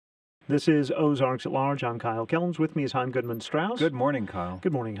This is Ozarks at Large. I'm Kyle Kellums. With me is Chaim Goodman-Strauss. Good morning, Kyle.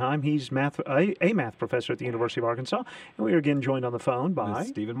 Good morning, Chaim. He's a math professor at the University of Arkansas. And we are again joined on the phone by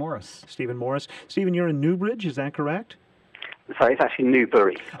Stephen Morris. Stephen Morris. Stephen, you're in Newbridge, is that correct? Sorry, it's actually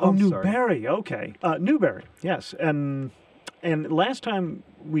Newbury. Oh, Newbury. Okay. Newbury, yes. And last time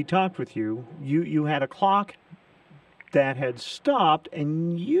we talked with you, you had a clock that had stopped,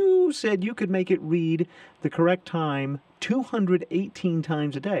 and you said you could make it read the correct time 218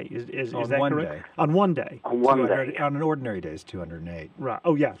 times a day. Is that correct? Day. On one day. On one day. On an ordinary day is 208. Right.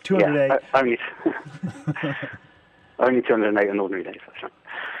 Oh, yeah, 208. Yeah, only 208 on ordinary days. That's right.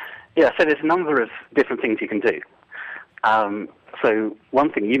 Yeah, so there's a number of different things you can do. So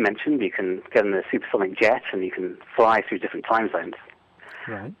one thing you mentioned, you can get in a supersonic jet and you can fly through different time zones.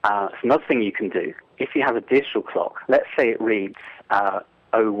 Right. So another thing you can do, if you have a digital clock, let's say it reads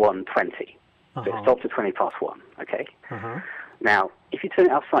 0120. So it stops at 20 past 1, okay? Now, if you turn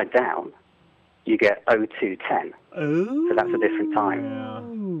it upside down, you get 0210. Oh. So that's a different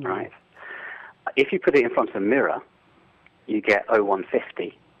time, right? If you put it in front of a mirror, you get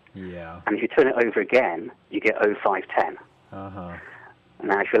 0150. Yeah. And if you turn it over again, you get 0510.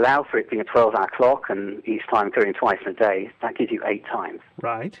 Now, if you allow for it being a 12-hour clock and each time occurring twice in a day, that gives you 8 times.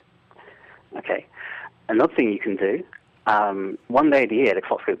 Right. Okay. Another thing you can do, one day of the year, the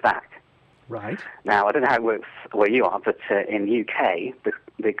clocks go back. Right. Now, I don't know how it works where you are, but in the UK,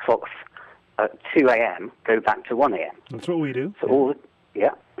 the clocks at 2 a.m. go back to 1 a.m. That's what we do. So all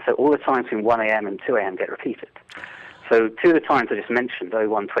the times between 1 a.m. and 2 a.m. get repeated. So two of the times I just mentioned,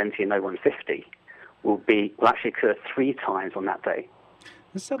 0120 and 0150, will actually occur 3 times on that day.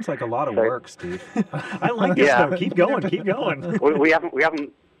 This sounds like a lot of work, Steve. I like this, though. Keep going, keep going. We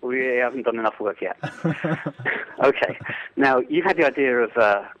haven't done enough work yet. Okay. Now, you had the idea of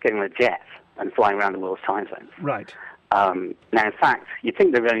getting on a jet and flying around the world's time zones. Right. Now, in fact, you'd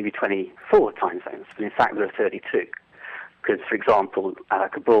think there would only be 24 time zones, but in fact there are 32. Because, for example,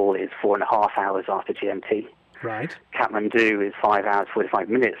 Kabul is 4.5 hours after GMT. Right. Kathmandu is 5 hours, 45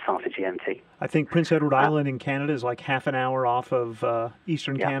 minutes after GMT. I think Prince Edward Island in Canada is like half an hour off of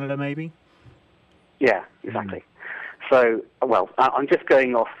eastern Canada, maybe? Yeah, exactly. So, well, I'm just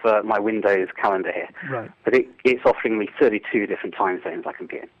going off my Windows calendar here. Right. But it's offering me 32 different time zones I can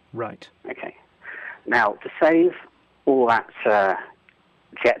be in. Right. Okay. Now, to save all that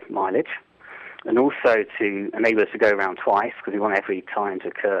jet mileage, and also to enable us to go around twice, because we want every time to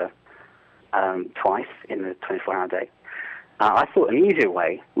occur twice in the 24-hour day, I thought an easier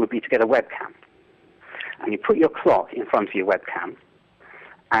way would be to get a webcam. And you put your clock in front of your webcam,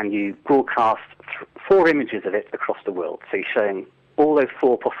 and you broadcast 4 images of it across the world. So you're showing all those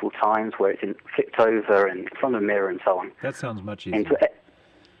 4 possible times where it's flipped over and in front of a mirror and so on. That sounds much easier.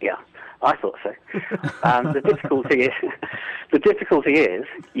 Yeah, I thought so. The difficulty is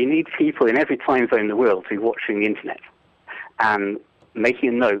you need people in every time zone in the world to be watching the internet and making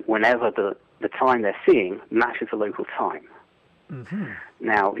a note whenever the time they're seeing matches the local time.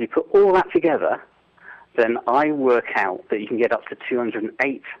 Now, if you put all that together, then I work out that you can get up to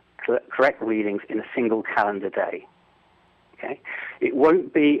 208 correct readings in a single calendar day. Okay, it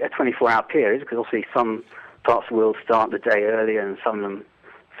won't be a 24-hour period because obviously some parts of the world start the day earlier and some of them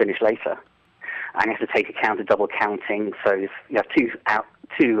finish later. And you have to take account of double counting. So if you have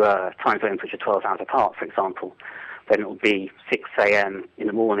two time zones which are 12 hours apart, for example, then it will be 6 a.m. in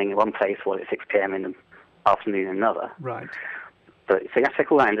the morning in one place while it's 6 p.m. in the afternoon in another. Right. So you have to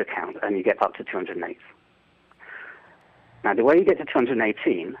take all that into account and you get up to 208. Now, the way you get to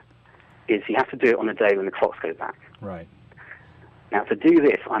 218 is you have to do it on a day when the clocks go back. Right. Now, to do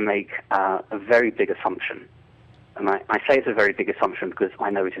this, I make a very big assumption. And I say it's a very big assumption because I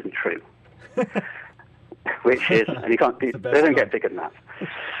know it isn't true. Which is, and you can't, they don't get bigger than that.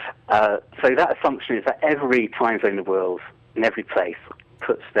 So that assumption is that every time zone in the world, in every place,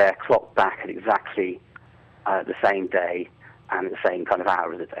 puts their clock back at exactly the same day and the same kind of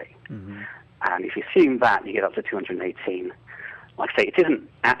hour of the day. And if you assume that, you get up to 218. Like I say, it isn't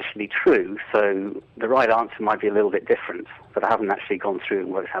actually true, so the right answer might be a little bit different, but I haven't actually gone through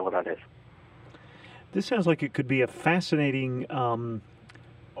and worked out what that is. This sounds like it could be a fascinating,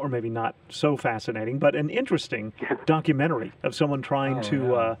 or maybe not so fascinating, but an interesting documentary of someone trying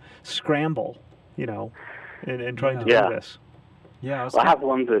to scramble, and trying to do this. Yeah, I have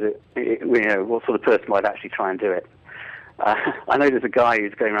wondered, what sort of person might actually try and do it. I know there's a guy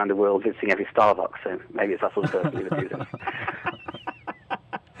who's going around the world visiting every Starbucks, so maybe it's that sort of person who would do this.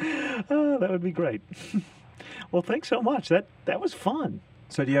 Oh, that would be great. Well, thanks so much. That was fun.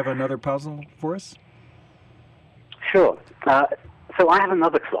 So do you have another puzzle for us? Sure. So I have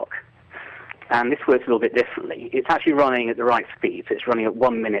another clock, and this works a little bit differently. It's actually running at the right speed, so it's running at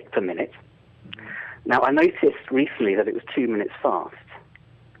 1 minute per minute. Now, I noticed recently that it was 2 minutes fast,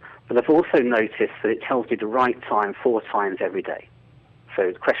 but I've also noticed that it tells you the right time 4 times every day.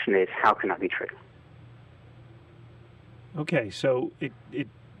 So the question is, how can that be true? Okay, so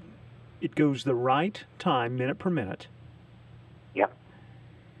it goes the right time, minute per minute, Yep,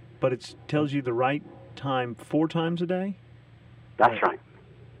 but it tells you the right time 4 times a day? that's right.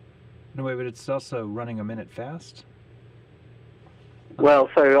 No, wait, but it's also running a minute fast? Well,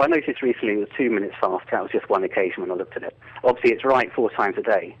 so I noticed recently it was 2 minutes fast. That was just one occasion when I looked at it. Obviously, it's right 4 times a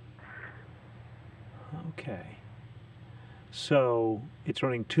day. Okay. So it's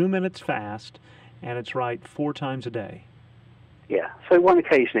running 2 minutes fast, and it's right 4 times a day. Yeah, so one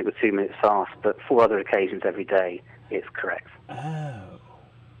occasion it was 2 minutes fast, but 4 other occasions every day it's correct. Oh.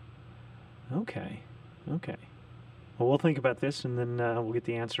 Okay. Okay. Well, we'll think about this, and then we'll get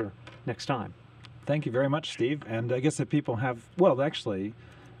the answer next time. Thank you very much, Steve. And I guess if people have, well, actually,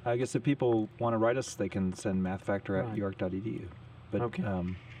 I guess if people want to write us, they can send mathfactor@york.edu. But, Okay.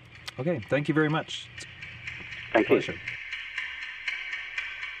 okay, thank you very much. Thank you. Pleasure.